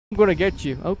I'm gonna get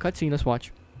you. Oh, cutscene. Let's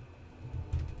watch.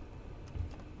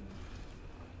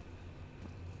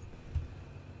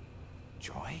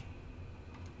 Joy?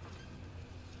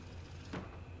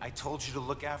 I told you to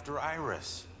look after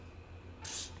Iris.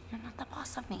 You're not the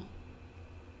boss of me.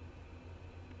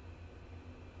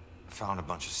 I found a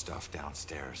bunch of stuff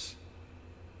downstairs.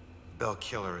 Bell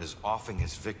Killer is offing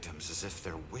his victims as if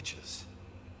they're witches.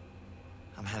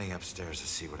 I'm heading upstairs to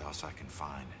see what else I can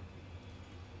find.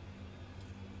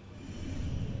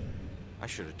 I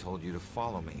should have told you to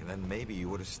follow me, then maybe you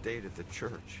would have stayed at the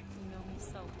church. You know me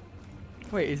so.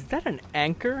 Wait, is that an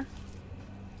anchor?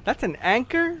 That's an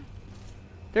anchor?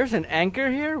 There's an anchor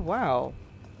here? Wow.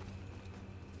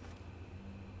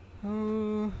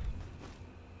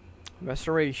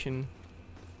 Restoration.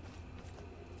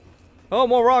 Oh,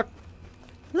 more rock.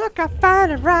 Look, I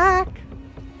found a rock.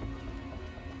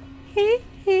 Hee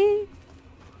hee.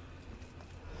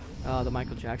 Oh, the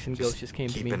Michael Jackson ghost just came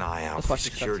to me. Keep an eye out Let's for watch the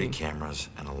security cutscene. cameras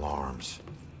and alarms.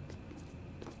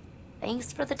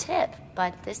 Thanks for the tip,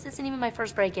 but this isn't even my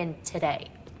first break-in today.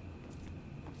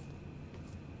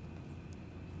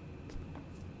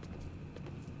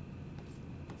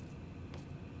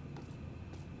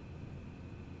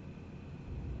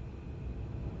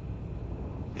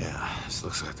 Yeah, this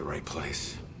looks like the right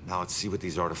place. Now let's see what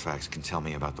these artifacts can tell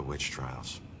me about the witch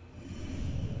trials.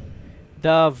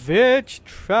 The witch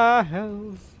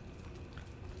trials.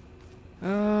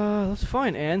 Let's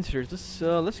find answers.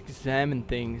 Let's examine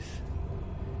things.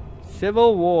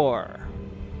 Civil War.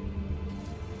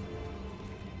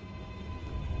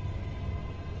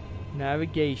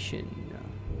 Navigation.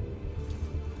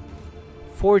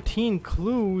 14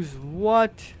 clues.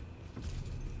 What?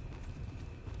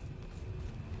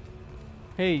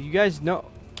 Hey, you guys know?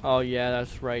 Oh yeah,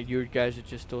 that's right. You guys are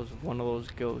just one of those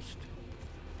ghosts.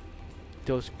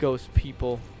 Those ghost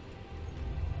people.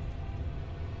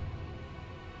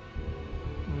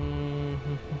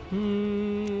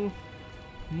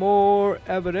 More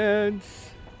evidence.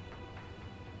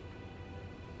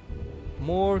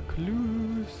 More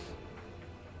clues.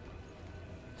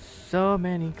 So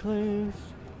many clues.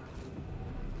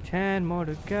 10 more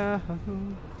to go.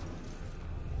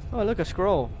 Oh, look, a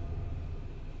scroll.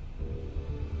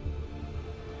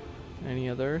 Any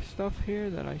other stuff here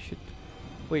that I should...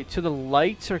 Wait, so the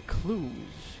lights are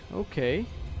clues. Okay.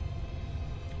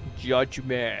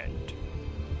 Judgment.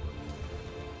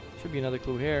 Should be another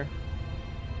clue here.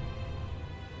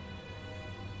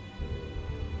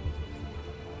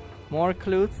 More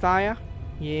clues, sire?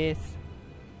 Yes.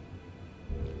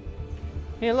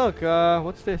 Hey, look,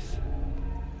 what's this?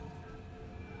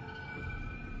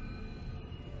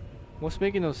 What's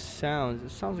making those sounds?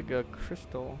 It sounds like a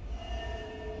crystal.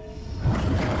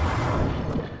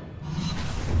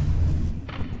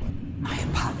 My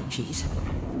apologies.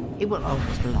 It will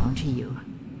always belong to you.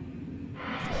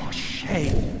 For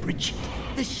shame, Bridget.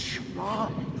 This schwa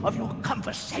of your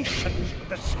conversations with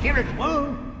the spirit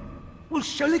world will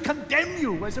surely condemn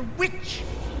you as a witch.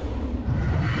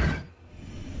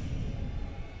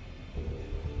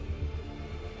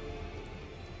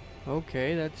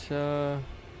 Okay, that's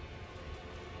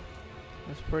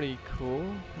pretty cool,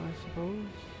 I suppose.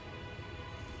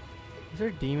 Is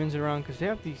there demons around? Because they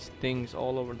have these things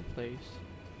all over the place.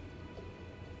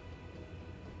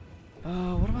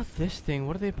 What about this thing?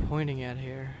 What are they pointing at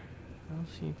here? I don't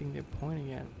see anything they're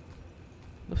pointing at.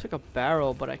 Looks like a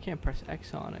barrel, but I can't press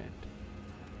X on it.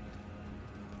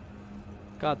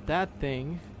 Got that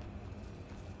thing.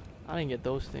 I didn't get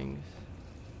those things.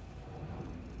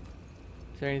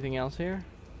 Is there anything else here?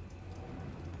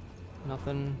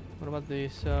 Nothing. What about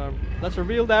this? Let's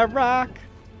reveal that rock.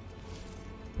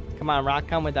 Come on, rock,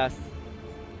 come with us.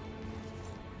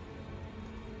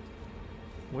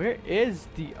 Where is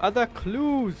the other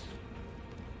clues?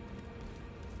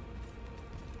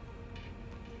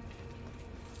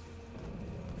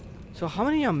 So how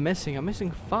many I'm missing? I'm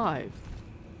missing 5.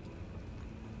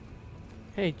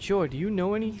 Hey, Joy, do you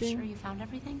know anything? You sure you found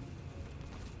everything?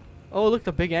 Oh, look,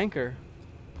 the big anchor.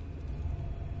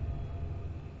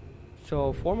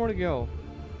 So 4 more to go.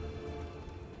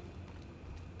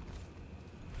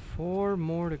 4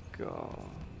 more to go.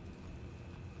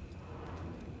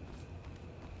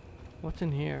 What's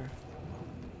in here?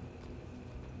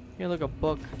 Here, look, a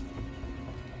book.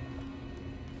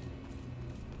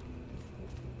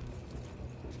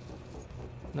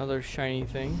 Another shiny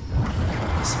thing.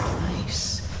 This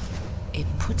place, it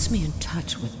puts me in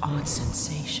touch with odd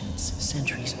sensations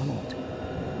centuries old.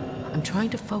 I'm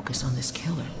trying to focus on this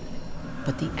killer,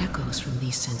 but the echoes from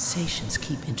these sensations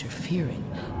keep interfering,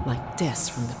 like deaths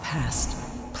from the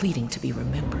past, pleading to be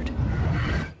remembered.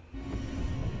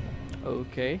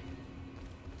 Okay.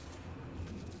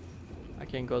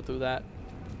 Can't go through that.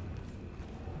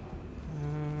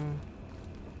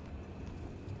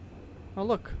 Oh,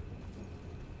 look.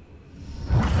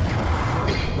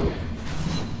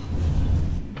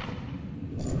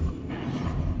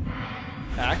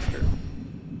 Baxter.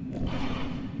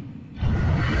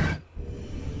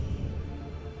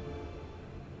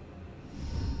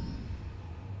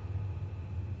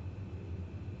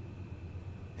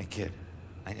 Hey, kid.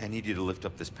 I need you to lift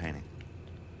up this painting.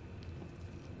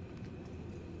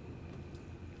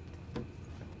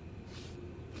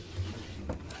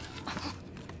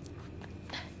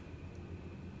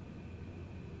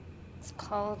 It's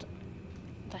called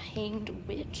The Hanged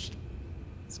Witch.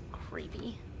 It's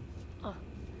creepy. Oh.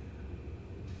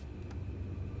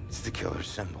 It's the killer's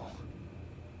symbol.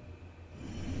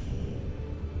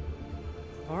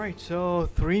 Alright, so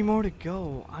 3 more to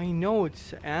go. I know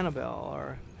it's Annabelle,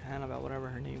 or Annabelle, whatever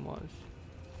her name was.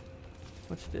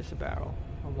 What's this, a barrel?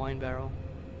 A wine barrel.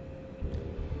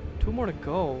 2 more to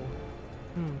go.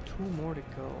 2 more to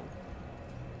go.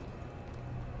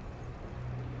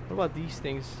 What about these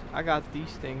things? I got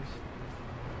these things.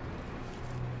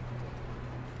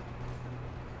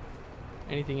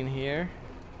 Anything in here?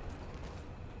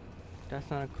 That's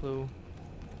not a clue.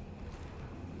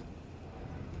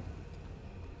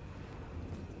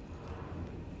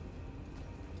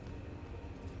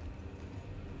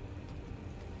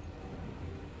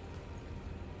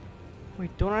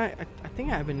 Wait, don't I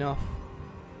think I have enough.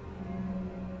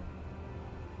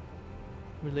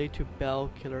 Relate to Bell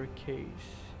killer case.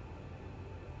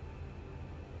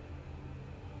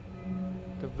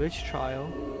 The witch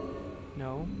trial.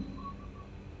 No.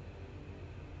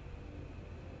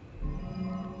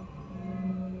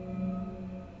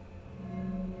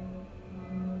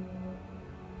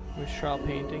 Witch trial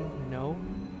painting. No.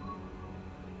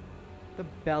 The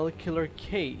Bell killer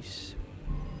case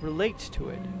relates to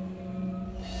it.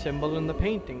 Symbol in the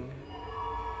painting.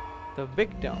 The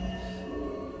victims.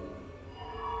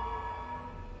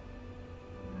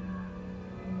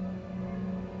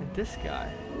 And this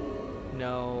guy.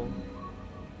 No.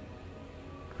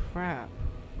 Crap.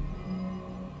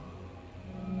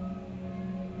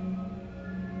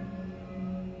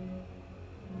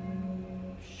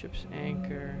 Ship's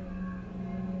anchor.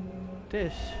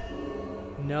 This.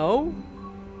 No?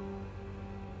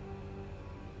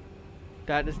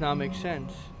 That does not make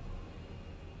sense.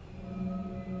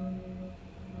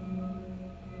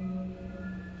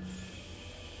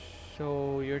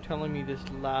 So you're telling me this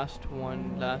last 2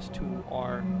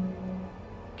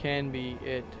 can be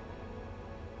it.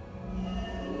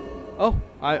 Oh,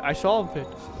 I solved it.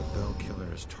 So the Bell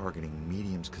killer is targeting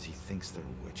mediums because he thinks they're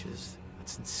witches?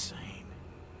 That's insane.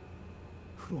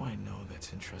 Who do I know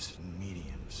that's interested in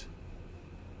mediums?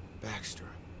 Baxter.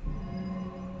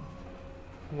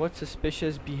 What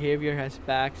suspicious behavior has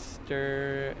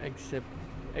Baxter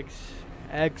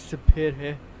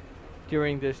exhibited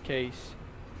during this case?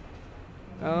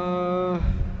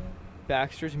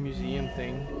 Baxter's museum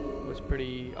thing was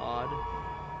pretty odd.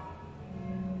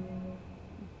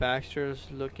 Baxter's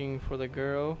looking for the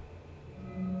girl.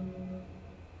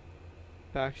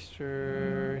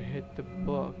 Baxter hit the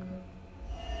book.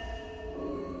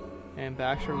 And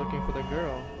Baxter looking for the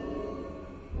girl.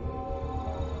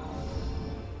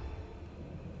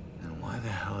 Why the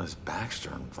hell is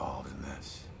Baxter involved in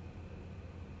this?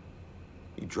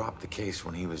 He dropped the case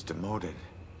when he was demoted.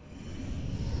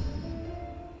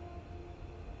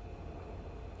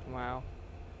 Wow.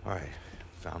 Alright,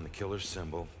 found the killer's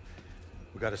symbol.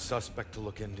 We got a suspect to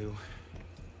look into.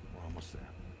 We're almost there.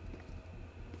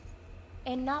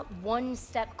 And not one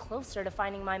step closer to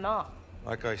finding my mom.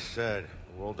 Like I said,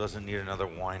 the world doesn't need another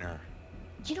whiner.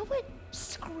 You know what?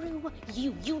 Screw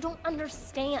you. You don't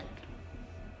understand.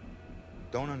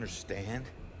 Don't understand?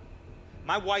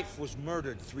 My wife was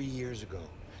murdered 3 years ago.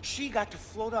 She got to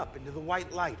float up into the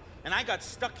white light, and I got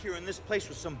stuck here in this place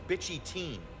with some bitchy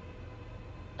teen.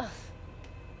 Ugh.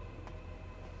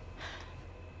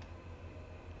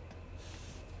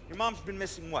 Your mom's been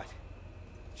missing what?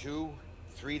 2,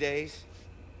 3 days?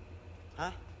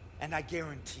 Huh? And I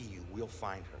guarantee you we'll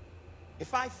find her.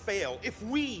 If I fail, if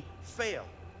we fail,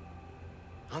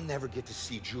 I'll never get to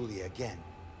see Julia again.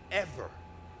 Ever.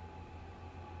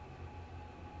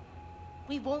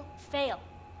 We won't fail.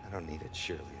 I don't need a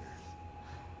cheerleader.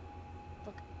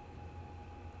 Look,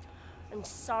 I'm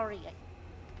sorry. I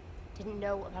didn't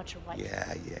know about your wife.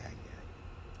 Yeah.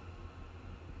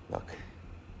 Look,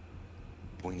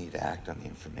 we need to act on the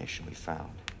information we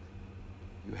found.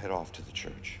 You head off to the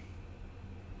church.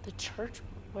 The church?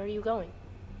 Where are you going?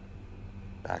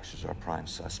 Baxter's our prime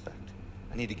suspect.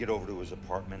 I need to get over to his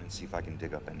apartment and see if I can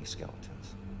dig up any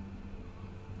skeletons.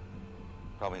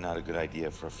 Probably not a good idea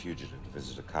for a fugitive to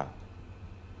visit a cop.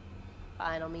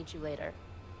 Fine, I'll meet you later.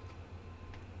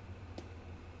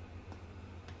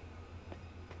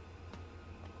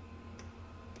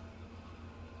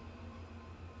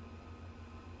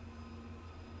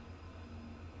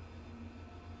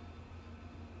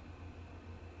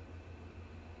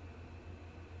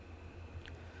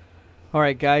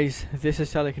 Alright guys, this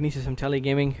is Telekinesis from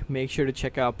Telegaming. Make sure to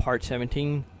check out part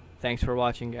 17. Thanks for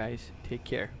watching guys. Take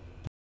care.